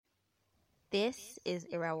This is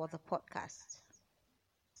Irawa the podcast.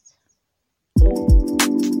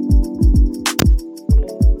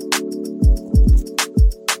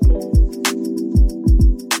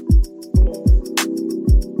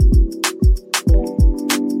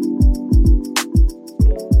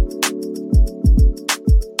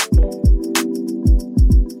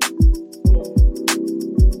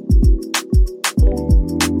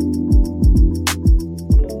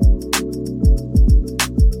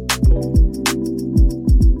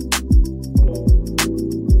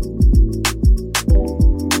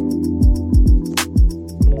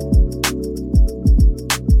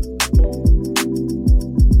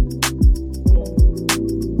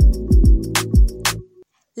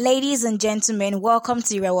 Ladies and gentlemen, welcome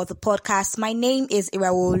to Irawa the podcast. My name is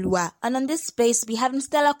Irawa Olua, and on this space, we're having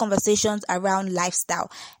stellar conversations around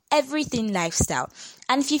lifestyle, everything lifestyle.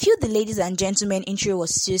 And if you feel the ladies and gentlemen intro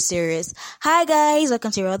was too serious, hi guys,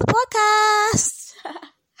 welcome to Irawa the podcast.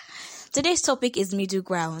 Today's topic is middle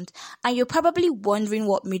ground, and you're probably wondering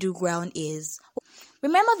what middle ground is.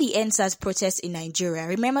 Remember the EndSARS protest in Nigeria?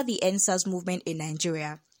 Remember the EndSARS movement in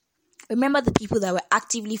Nigeria? Remember the people that were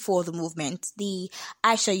actively for the movement, the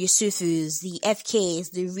Aisha Yusufus, the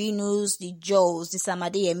FKs, the Renus, the Joes, the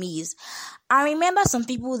Samadeyemis. I remember some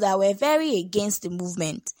people that were very against the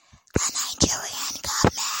movement, the Nigerian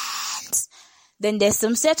government. Then there's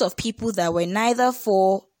some set of people that were neither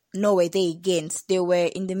for nor were they against. They were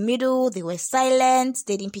in the middle, they were silent,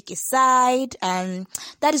 they didn't pick a side, and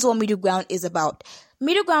that is what middle ground is about.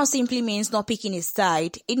 Middle ground simply means not picking a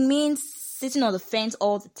side. It means sitting on the fence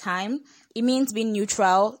all the time. It means being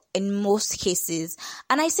neutral in most cases.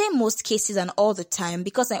 And I say most cases and all the time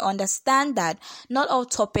because I understand that not all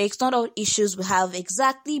topics, not all issues will have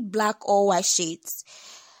exactly black or white shades.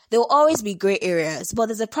 There will always be gray areas, but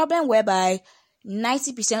there's a problem whereby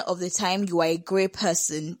 90% of the time you are a gray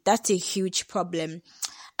person. That's a huge problem.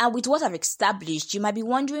 And with what I've established, you might be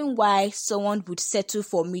wondering why someone would settle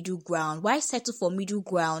for middle ground. Why settle for middle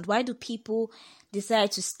ground? Why do people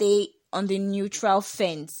decide to stay on the neutral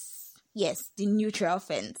fence? Yes, the neutral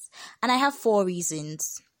fence. And I have 4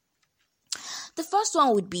 reasons. The first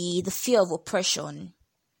one would be the fear of oppression.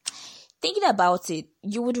 Thinking about it,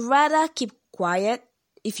 you would rather keep quiet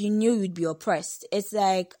if you knew you'd be oppressed. It's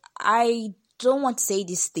like, I don't want to say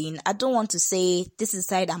this thing. I don't want to say this is the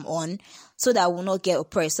side I'm on so that I will not get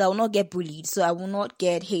oppressed, so I will not get bullied, so I will not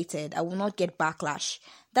get hated, I will not get backlash.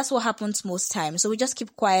 That's what happens most times. So we just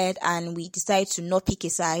keep quiet and we decide to not pick a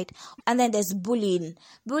side. And then there's bullying.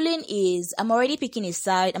 Bullying is, I'm already picking a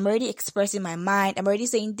side. I'm already expressing my mind. I'm already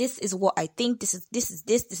saying this is what I think. This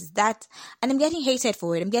is that. And I'm getting hated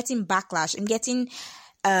for it. I'm getting backlash. I'm getting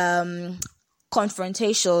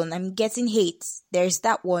confrontation. I'm getting hate. There's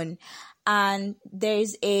that one. And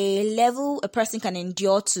there's a level a person can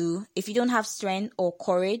endure to. If you don't have strength or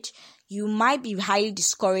courage, you might be highly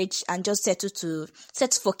discouraged and just settle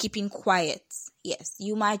for keeping quiet. Yes,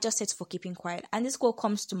 you might just settle for keeping quiet. And this quote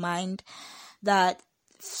comes to mind that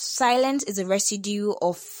silence is a residue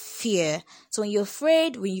of fear. So when you're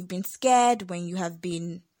afraid, when you've been scared, when you have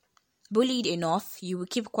been bullied enough, you will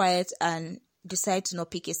keep quiet and decide to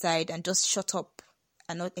not pick a side and just shut up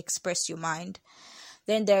and not express your mind.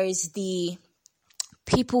 Then there is the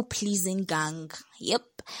people-pleasing gang. Yep.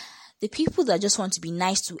 The people that just want to be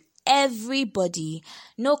nice to everybody.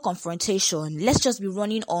 No confrontation. Let's just be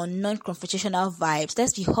running on non-confrontational vibes.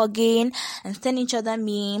 Let's be hugging and sending each other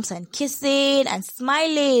memes and kissing and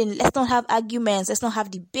smiling. Let's not have arguments. Let's not have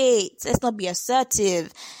debates. Let's not be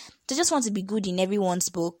assertive. They just want to be good in everyone's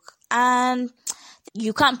book. And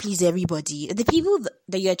you can't please everybody. The people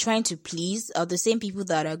that you're trying to please are the same people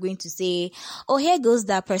that are going to say, oh, here goes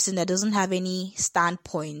that person that doesn't have any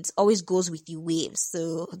standpoint, always goes with the waves.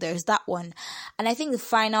 So there's that one. And I think the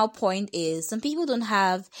final point is some people don't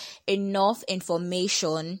have enough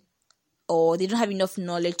information or they don't have enough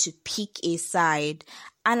knowledge to pick a side.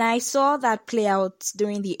 And I saw that play out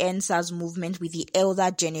during the EndSARS movement with the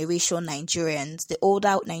elder generation Nigerians, the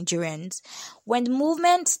older Nigerians. When the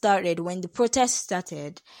movement started, when the protest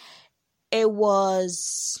started,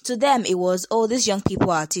 to them, it was, oh, these young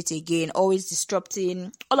people are at it again, always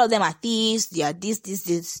disrupting. All of them are thieves. They are this.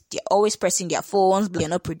 They're always pressing their phones, but they're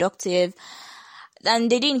not productive.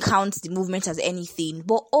 And they didn't count the movement as anything.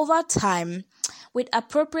 But over time, with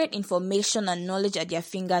appropriate information and knowledge at their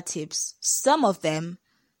fingertips, some of them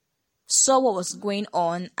saw what was going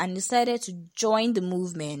on and decided to join the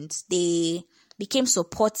movement. They became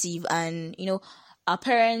supportive and, our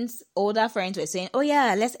older parents were saying, oh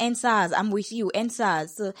yeah, let's end SARS. I'm with you, end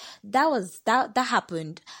SARS. So that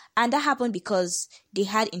happened. And that happened because they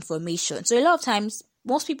had information. So a lot of times,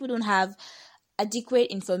 most people don't have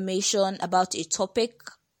adequate information about a topic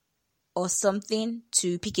or something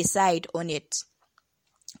to pick a side on it.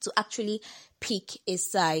 To actually pick a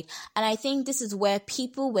side. And I think this is where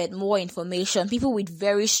people with more information, people with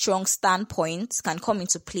very strong standpoints can come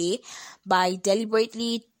into play by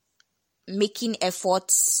deliberately making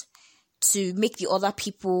efforts to make the other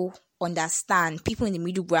people understand, people in the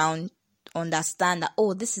middle ground understand that,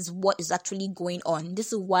 oh, this is what is actually going on.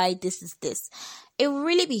 This is why this is this. It would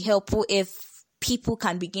really be helpful if people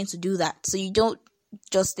can begin to do that. So you don't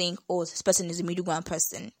just think, oh, this person is a middle ground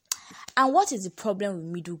person. And what is the problem with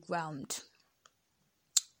middle ground?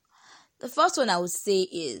 The first one I would say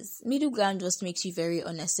is middle ground just makes you very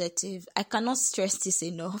unassertive. I cannot stress this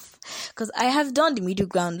enough because I have done the middle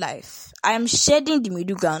ground life. I am shedding the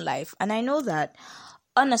middle ground life, and I know that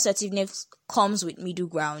unassertiveness comes with middle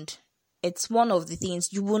ground. It's one of the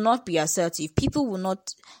things. You will not be assertive. People will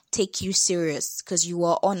not take you serious because you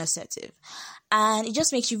are unassertive. And it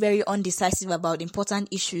just makes you very undecisive about important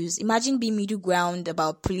issues. Imagine being middle ground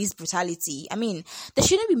about police brutality. I mean, there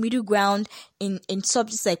shouldn't be middle ground in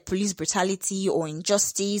subjects like police brutality or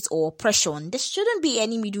injustice or oppression. There shouldn't be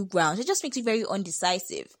any middle ground. It just makes you very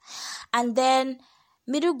undecisive. And then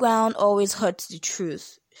middle ground always hurts the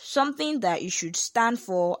truth. Something that you should stand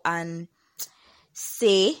for and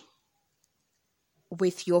say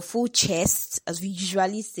with your full chest, as we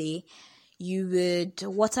usually say, you would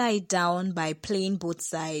water it down by playing both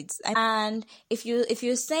sides. And if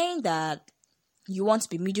you're saying that you want to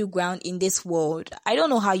be middle ground in this world, I don't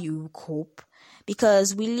know how you cope,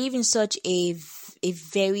 because we live in such a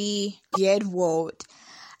very weird world.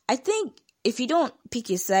 I think if you don't pick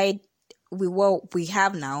a side with what we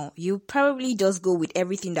have now, you probably just go with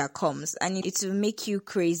everything that comes, and it will make you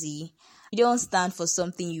crazy. You don't stand for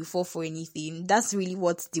something, you fall for anything. That's really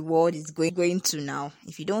what the world is going to now.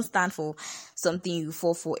 If you don't stand for something, you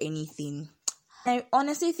fall for anything. I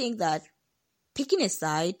honestly think that picking a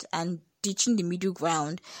side and ditching the middle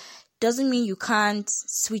ground doesn't mean you can't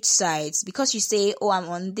switch sides. Because you say, oh, I'm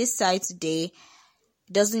on this side today,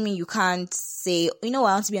 doesn't mean you can't say, you know,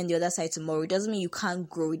 I want to be on the other side tomorrow. It doesn't mean you can't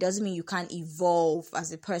grow. It doesn't mean you can't evolve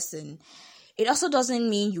as a person. It also doesn't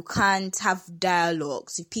mean you can't have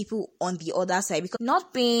dialogues with people on the other side, because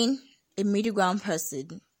not being a middle ground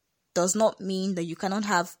person does not mean that you cannot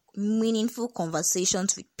have meaningful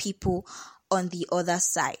conversations with people on the other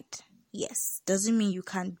side. Yes, doesn't mean you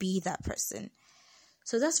can't be that person.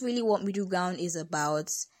 So that's really what middle ground is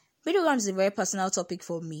about. Middle ground is a very personal topic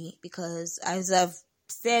for me because, as I've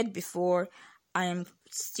said before, I am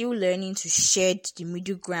still learning to shed the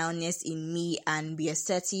middle groundness in me and be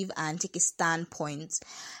assertive and take a standpoint.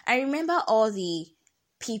 I remember all the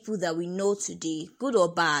people that we know today, good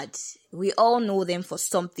or bad. We all know them for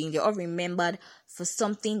something. They're all remembered for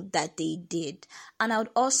something that they did. And I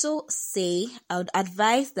would also say, I would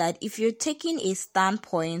advise that if you're taking a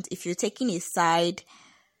standpoint, if you're taking a side,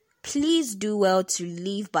 please do well to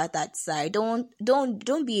live by that side. Don't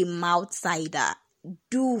be a moutsider.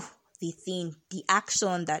 Do the thing, the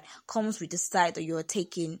action that comes with the side that you're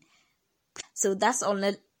taking. So that's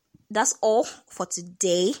all for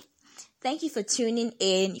today. Thank you for tuning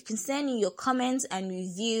in. You can send in your comments and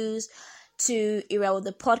reviews to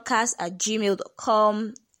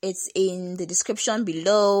irawthepodcast@gmail.com. It's in the description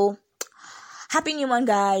below. Happy New Month,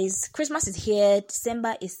 guys. Christmas is here.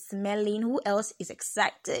 December is smelling. Who else is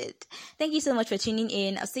excited? Thank you so much for tuning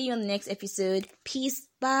in. I'll see you on the next episode. Peace.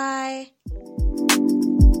 Bye.